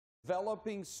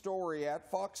developing story at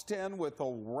Fox 10 with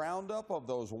a roundup of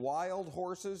those wild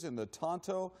horses in the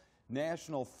Tonto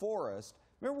National Forest.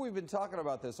 Remember, we've been talking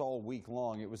about this all week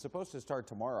long. It was supposed to start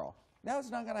tomorrow. Now it's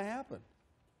not going to happen,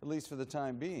 at least for the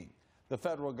time being. The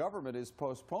federal government is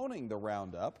postponing the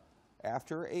roundup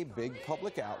after a big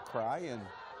public outcry and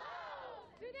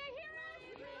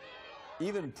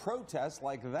even protests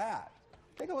like that.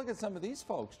 Take a look at some of these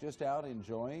folks just out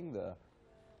enjoying the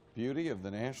beauty of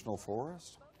the National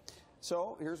Forest.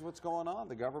 So here's what's going on.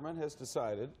 The government has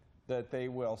decided that they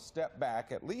will step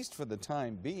back, at least for the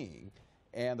time being,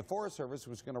 and the Forest Service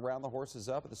was going to round the horses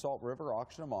up at the Salt River,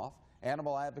 auction them off.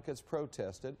 Animal advocates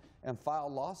protested and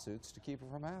filed lawsuits to keep it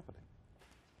from happening.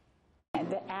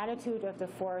 The attitude of the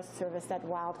Forest Service that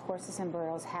wild horses and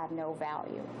burros had no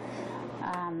value.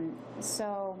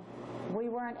 So we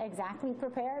weren't exactly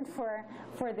prepared for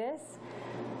this,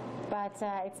 but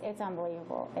it's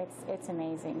unbelievable. It's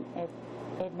amazing.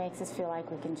 It makes us feel like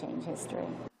we can change history.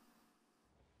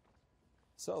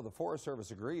 So the Forest Service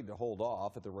agreed to hold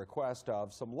off at the request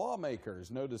of some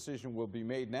lawmakers. No decision will be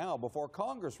made now before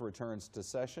Congress returns to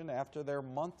session after their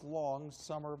month-long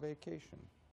summer vacation.